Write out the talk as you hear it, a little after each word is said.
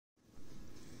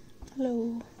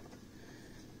Hello.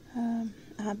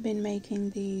 I've been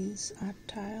making these art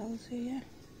tiles here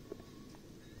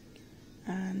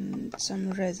and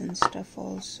some resin stuff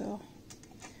also.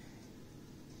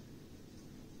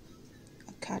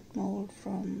 A cat mold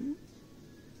from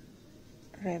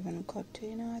Raven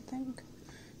Cortina, I think.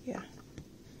 Yeah.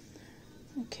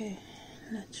 Okay,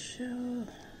 let's show.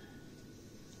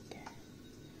 Okay.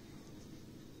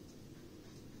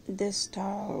 This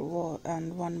tile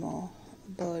and one more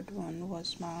bird one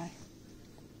was my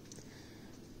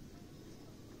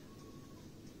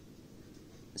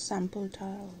sample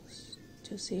tiles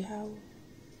to see how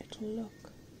it'll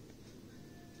look.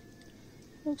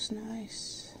 Looks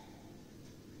nice.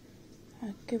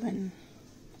 I've given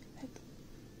like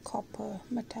copper,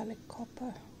 metallic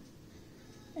copper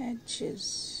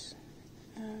edges.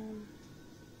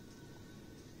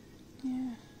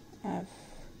 Yeah, I've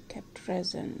kept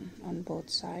resin on both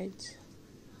sides.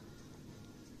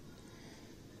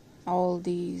 All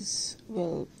these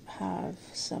will have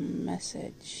some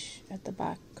message at the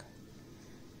back.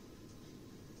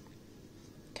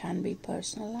 Can be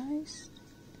personalized,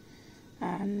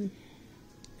 and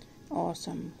or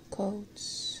some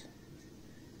quotes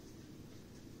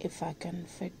if I can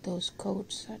fit those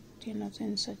quotes at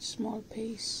in such small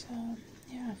piece.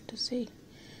 Yeah, I have to see.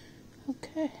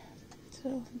 Okay,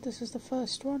 so this is the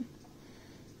first one.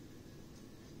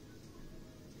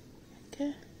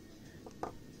 Okay,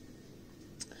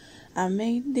 I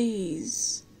made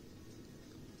these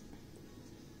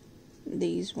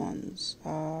ones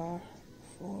are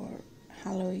for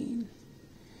Halloween.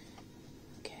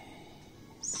 Okay,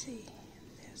 see,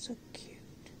 they're so cute.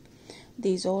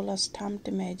 These all are stamped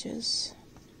images.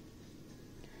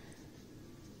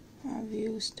 I've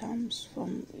used stamps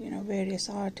from various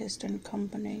artists and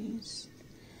companies.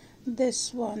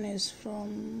 This one is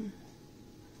from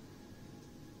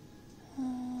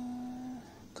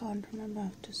can't remember, I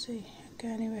have to see. Okay,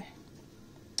 anyway,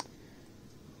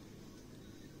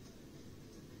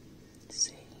 let's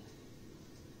see.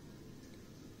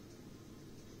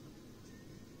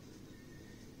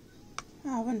 I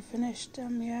haven't finished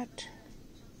them yet.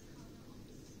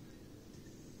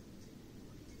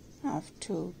 I have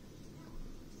to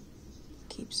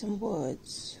keep some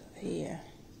words here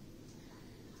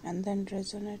and then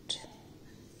resin it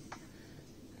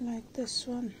like this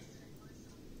one,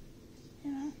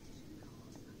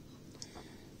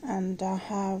 and I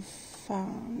have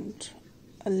found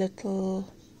a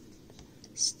little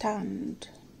stand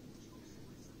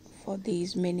for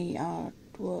these mini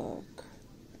artwork.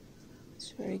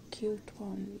 It's a very cute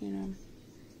one,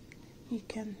 you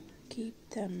can keep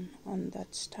them on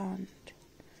that stand.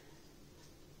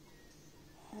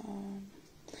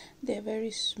 They're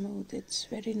very smooth. It's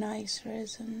very nice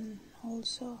resin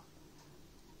also.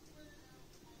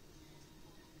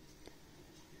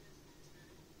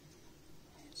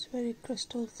 It's very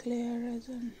crystal clear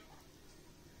resin.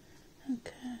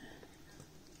 Okay,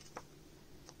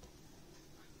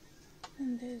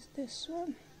 and there's this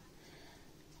one.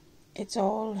 It's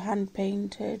all hand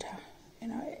painted,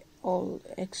 all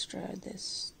extra,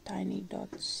 this tiny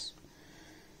dots.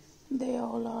 They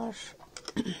all are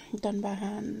done by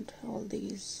hand, all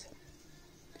these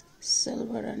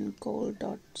silver and gold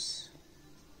dots.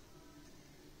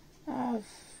 I've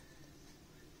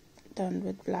done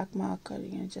with black marker,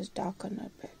 just darken a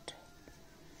bit.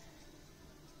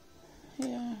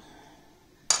 Yeah.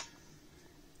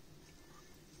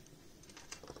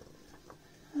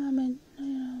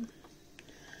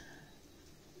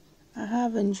 I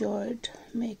have enjoyed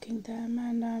making them,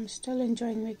 and I'm still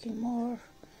enjoying making more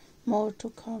to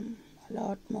come, a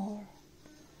lot more.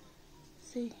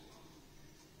 See,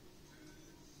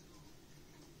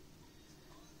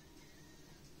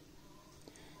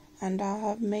 and I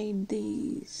have made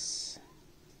this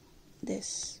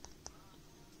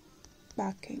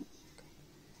backing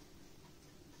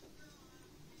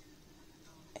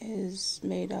is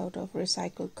made out of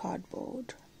recycled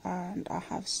cardboard, and I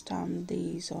have stamped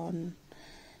these on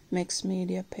mixed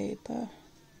media paper.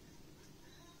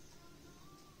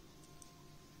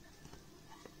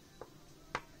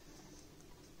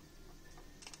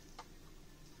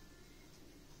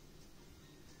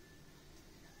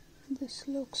 This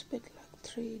looks a bit like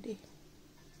 3D.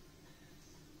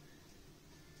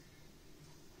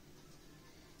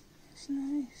 It's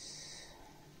nice.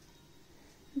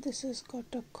 This has got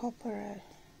a copper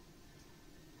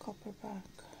back.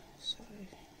 Sorry.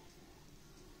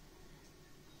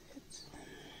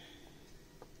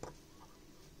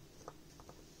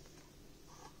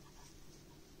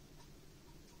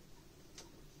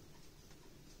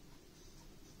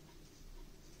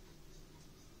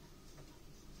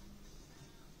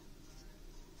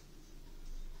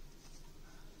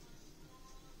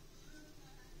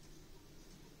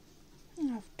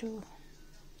 to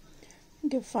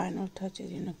give final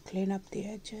touches, clean up the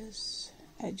edges.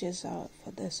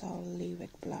 For this I'll leave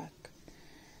it black.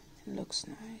 It looks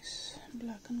nice,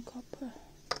 black and copper.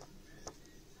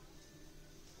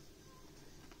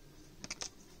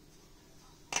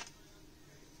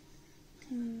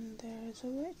 And there's a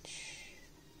witch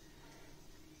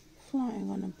flying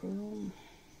on a broom.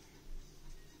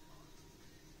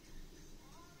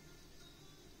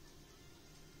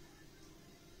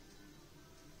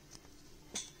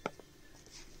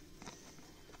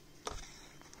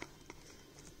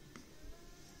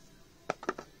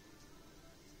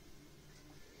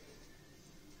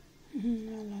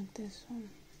 I like this one,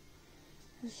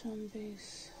 the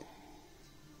zombies.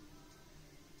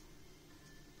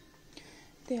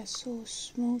 They are so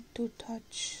smooth to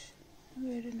touch,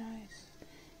 very nice.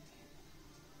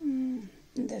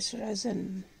 This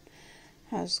resin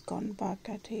has gone back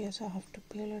at here, so I have to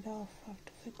peel it off. I have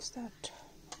to fix that.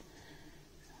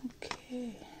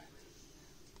 Okay.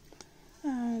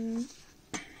 And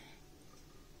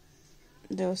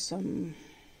there was some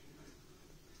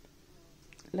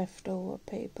leftover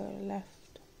paper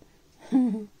left.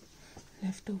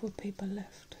 Leftover paper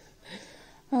left.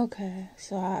 Okay,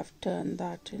 so I have turned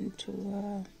that into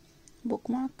a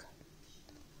bookmark.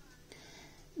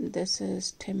 This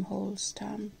is Tim Holtz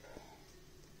stamp.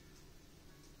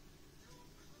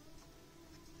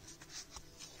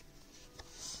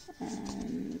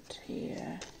 And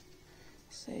here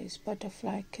says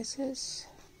Butterfly Kisses.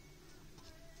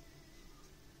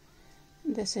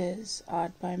 This is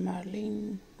art by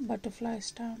Marlene Butterfly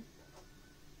stamp.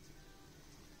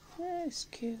 It's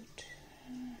cute.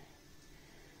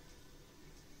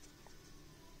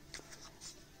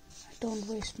 I don't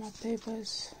waste my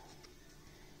papers.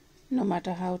 No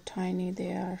matter how tiny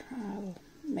they are, I'll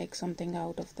make something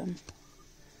out of them.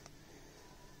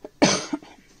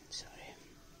 Sorry.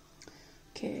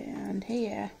 Okay, and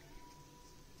here,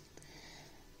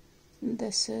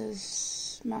 this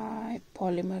is my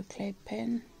polymer clay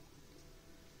pen.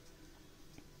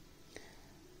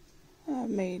 I've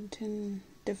made in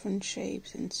different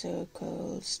shapes, in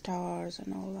circles, stars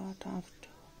and all that. I have to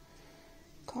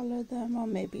color them, or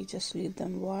maybe just leave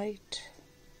them white.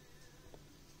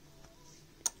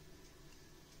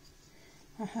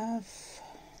 I have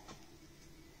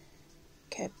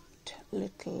kept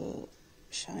little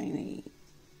shiny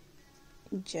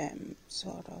gem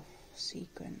sort of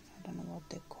sequin. I don't know what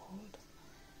they're called.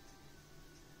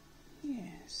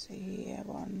 Yeah, see here,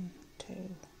 1,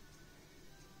 2,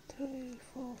 3,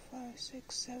 4, 5,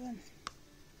 6, 7.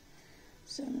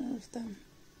 7 of them.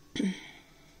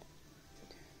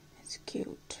 It's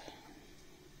cute.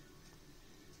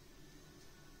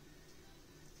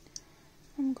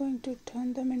 I'm going to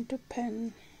turn them into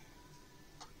pen.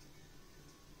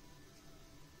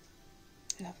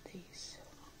 Love these.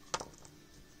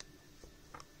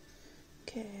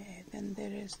 Okay, then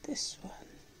there is this one,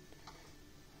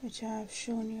 which I have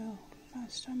shown you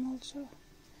last time also.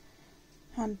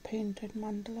 Hand painted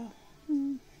mandala.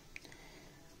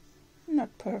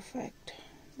 Not perfect,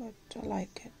 but I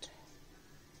like it.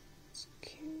 It's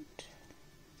cute.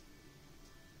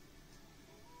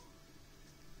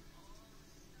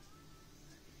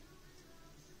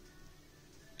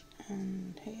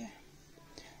 And here,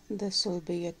 this will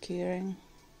be a keyring.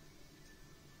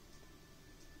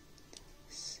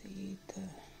 See the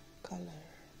color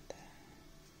there.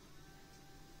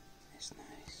 It's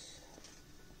nice.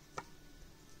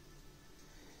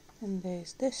 And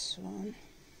there's this one.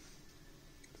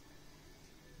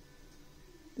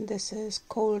 This is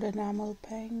cold enamel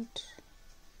paint.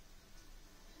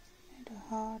 And a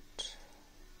heart.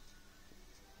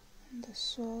 And the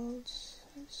swirls.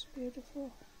 It's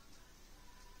beautiful.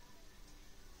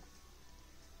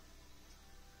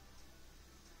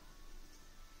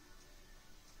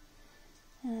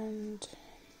 And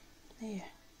yeah,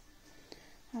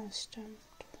 I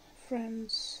stamped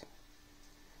friends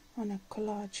on a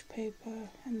collage paper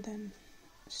and then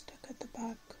stuck at the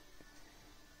back,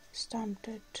 stamped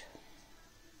it,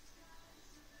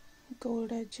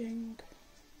 gold edging,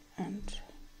 and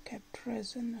kept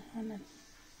resin on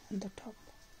the top.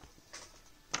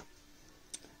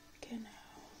 Okay, now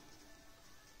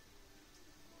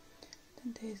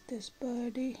then there's this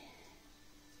birdie.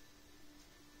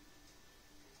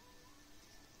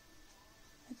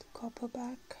 Copper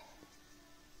back.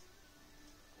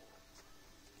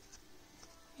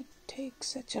 It takes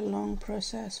such a long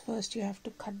process. First you have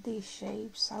to cut these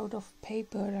shapes out of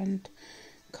paper and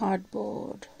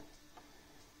cardboard.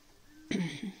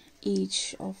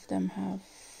 Each of them have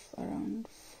around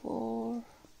 4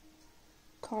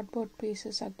 cardboard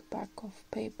pieces at the back of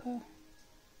paper.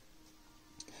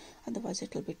 otherwise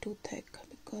it will be too thick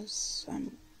because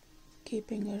I'm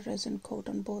keeping a resin coat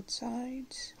on both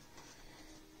sides.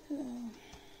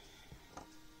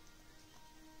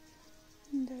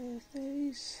 There's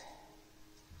these.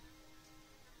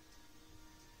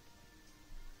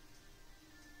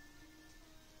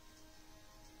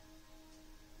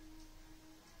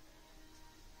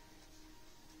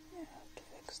 I have to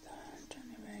fix that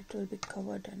anyway, it will be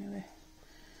covered anyway.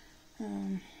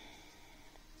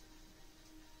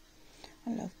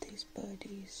 I love these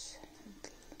birdies,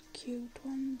 little cute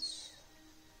ones.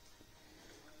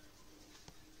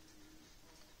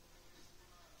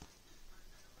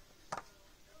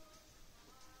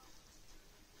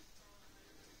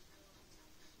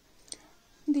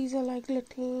 These are like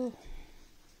little,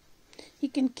 you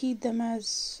can keep them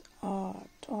as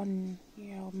art on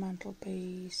your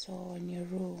mantelpiece or in your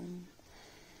room,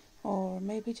 or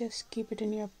maybe just keep it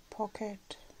in your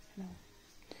pocket, you know,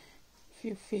 if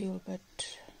you feel a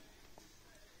bit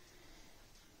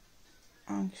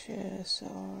anxious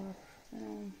or, you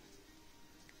know,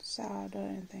 sad or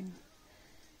anything.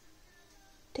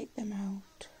 Take them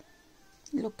out,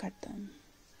 look at them.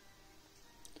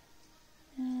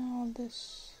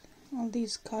 All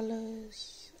these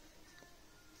colors,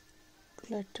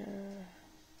 glitter,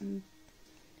 and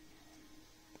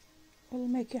will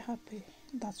make you happy.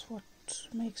 That's what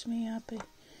makes me happy.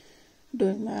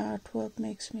 Doing my artwork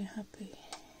makes me happy.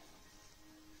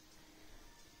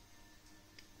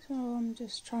 So I'm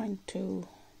just trying to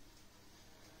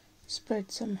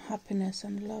spread some happiness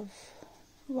and love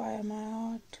via my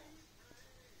art.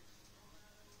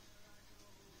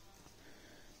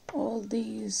 All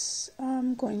these,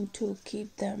 I'm going to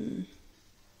keep them.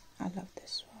 I love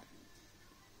this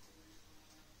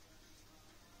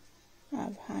one.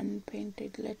 I've hand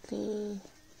painted little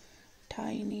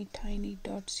tiny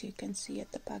dots you can see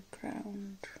at the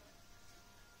background.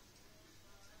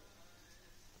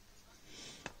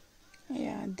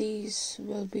 Yeah, these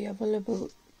will be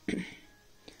available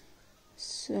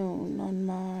soon on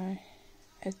my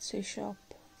Etsy shop,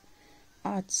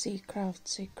 Artsy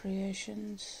Craftsy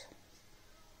Creations.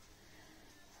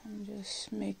 I'm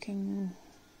just making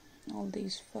all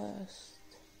these first,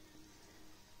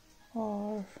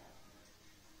 or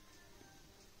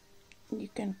you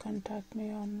can contact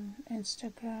me on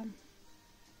Instagram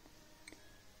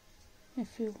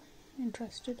if you're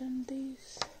interested in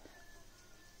these.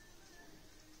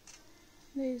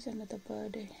 There's another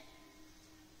birdie.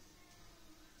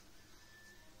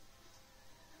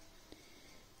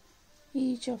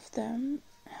 Each of them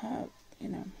have, you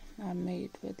know, are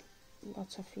made with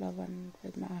lots of love and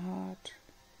with my heart.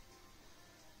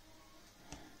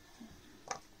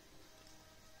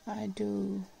 I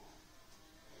do,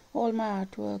 all my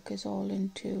artwork is all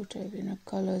intuitive, you know,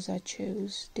 colors I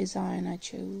choose, design I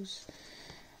choose,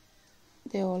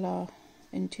 they all are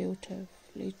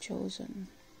intuitively chosen.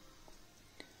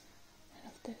 I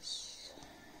love this.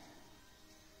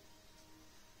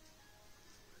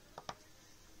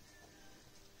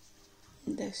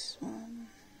 This one,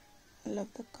 I love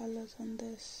the colors on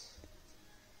this.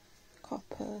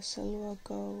 Copper, silver,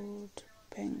 gold,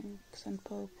 pinks and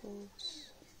purples.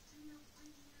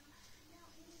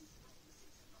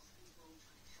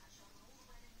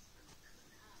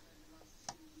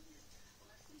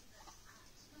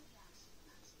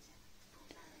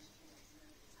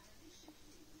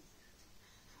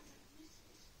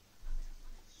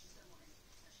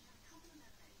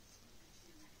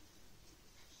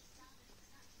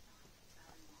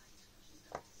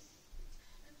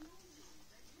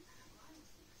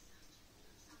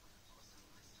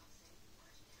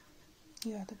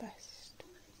 You are the best.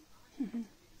 I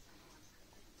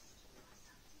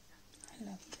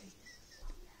love these.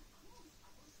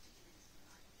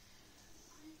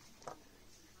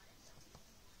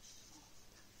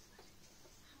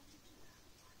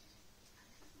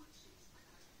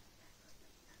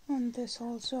 And this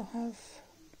also have,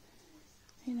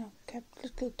 you know, kept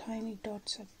little tiny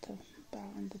dots at the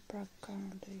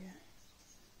background here.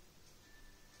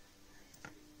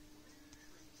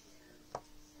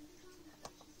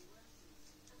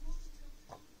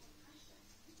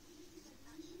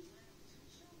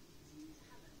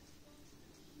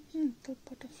 Little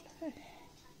butterfly.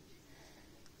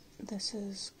 This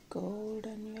is gold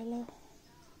and yellow,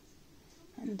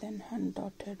 and then hand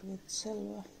dotted with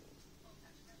silver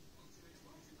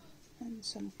and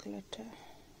some glitter,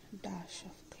 dash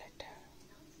of glitter.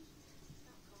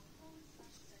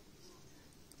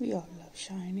 We all love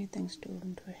shiny things,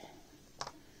 don't we?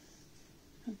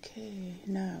 Okay,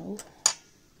 now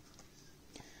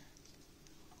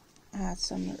I have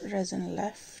some resin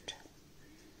left,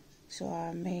 So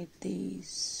I made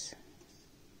these.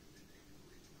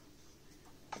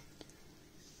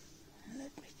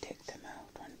 Let me take them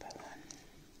out one by one.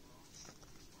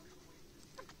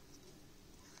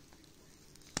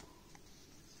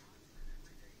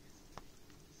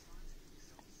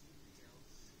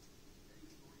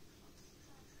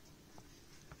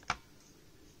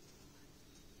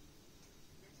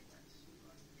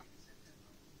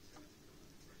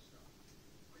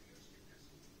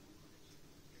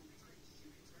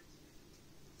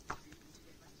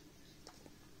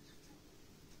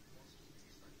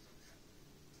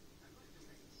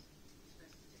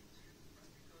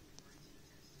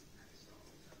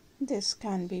 This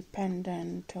can be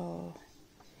pendant or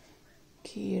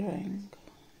keyring.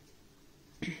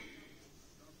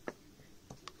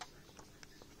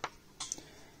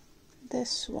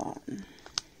 This one,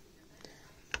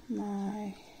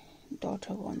 my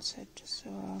daughter wants it, so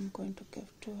I'm going to give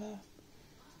to her.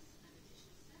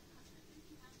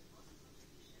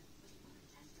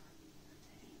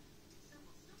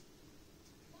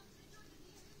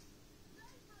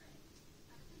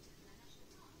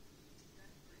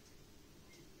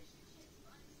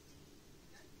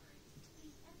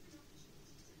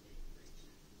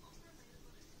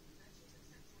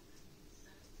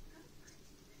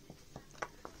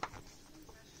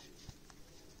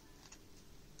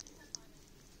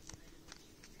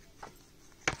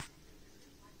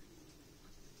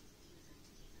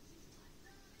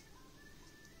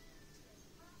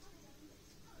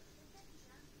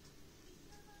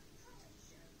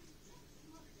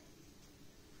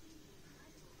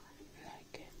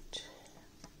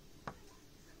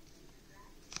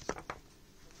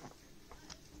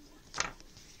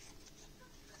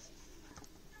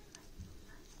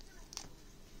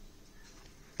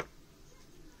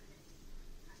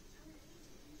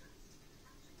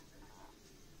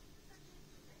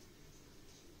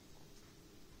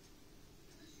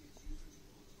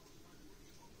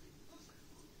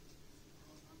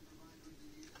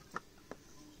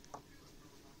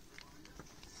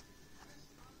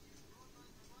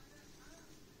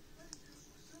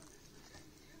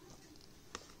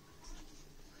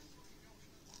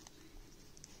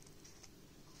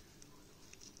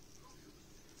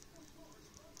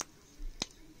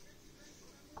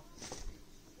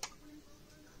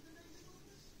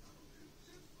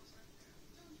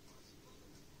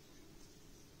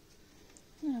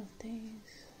 Of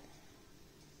these.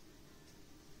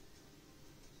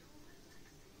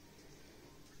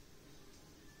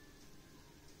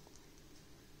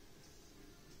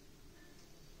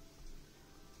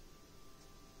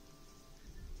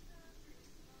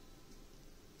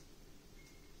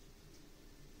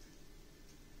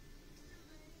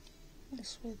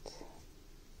 This with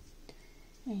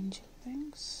angel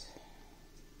wings.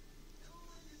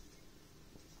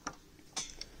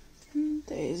 And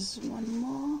there's one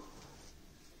more.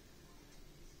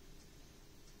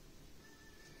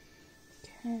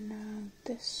 Okay, now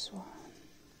this one.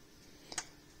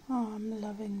 Oh, I'm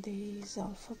loving these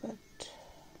alphabet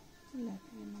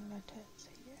letters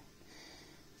here.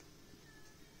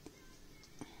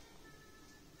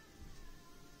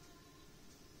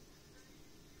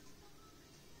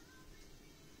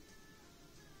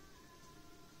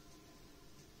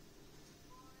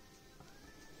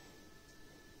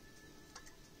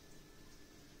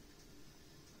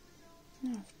 I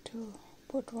have to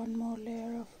put one more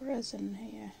layer of resin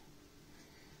here.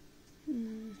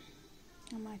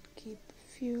 I might keep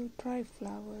a few dry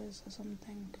flowers or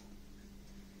something.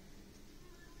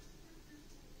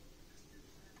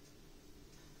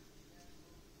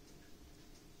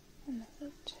 I love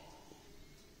it.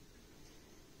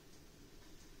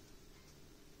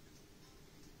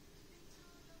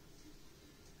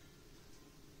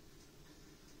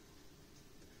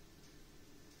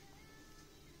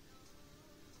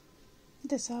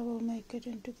 This I will make it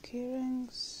into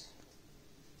keyrings,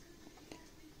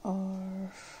 or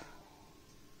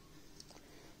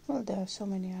well, there are so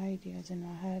many ideas in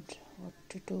my head what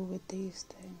to do with these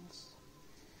things.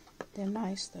 They're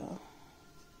nice though.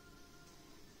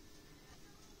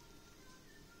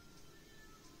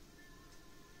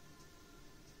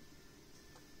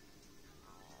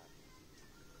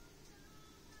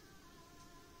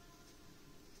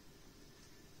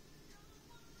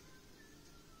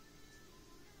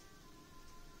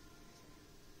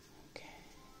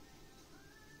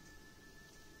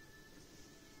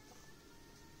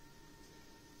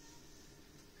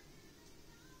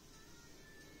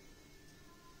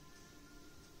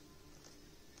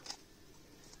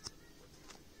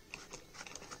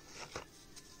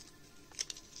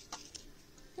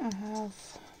 I have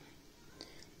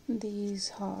these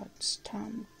hearts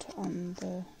stamped on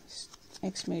the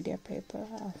X media paper.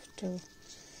 I have to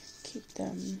keep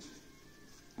them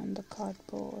on the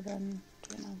cardboard and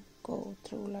go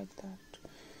through like that.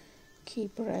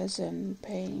 Keep resin,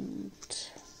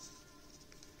 paint.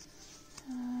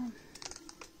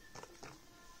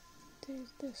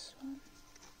 There's this one.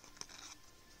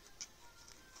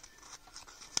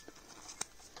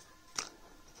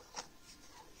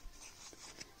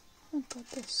 I got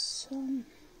this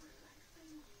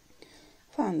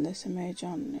found this image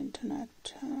on the internet.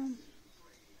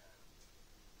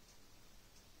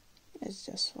 It's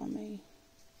just for me.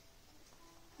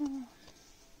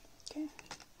 Okay.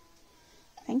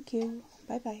 Thank you.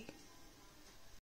 Bye bye.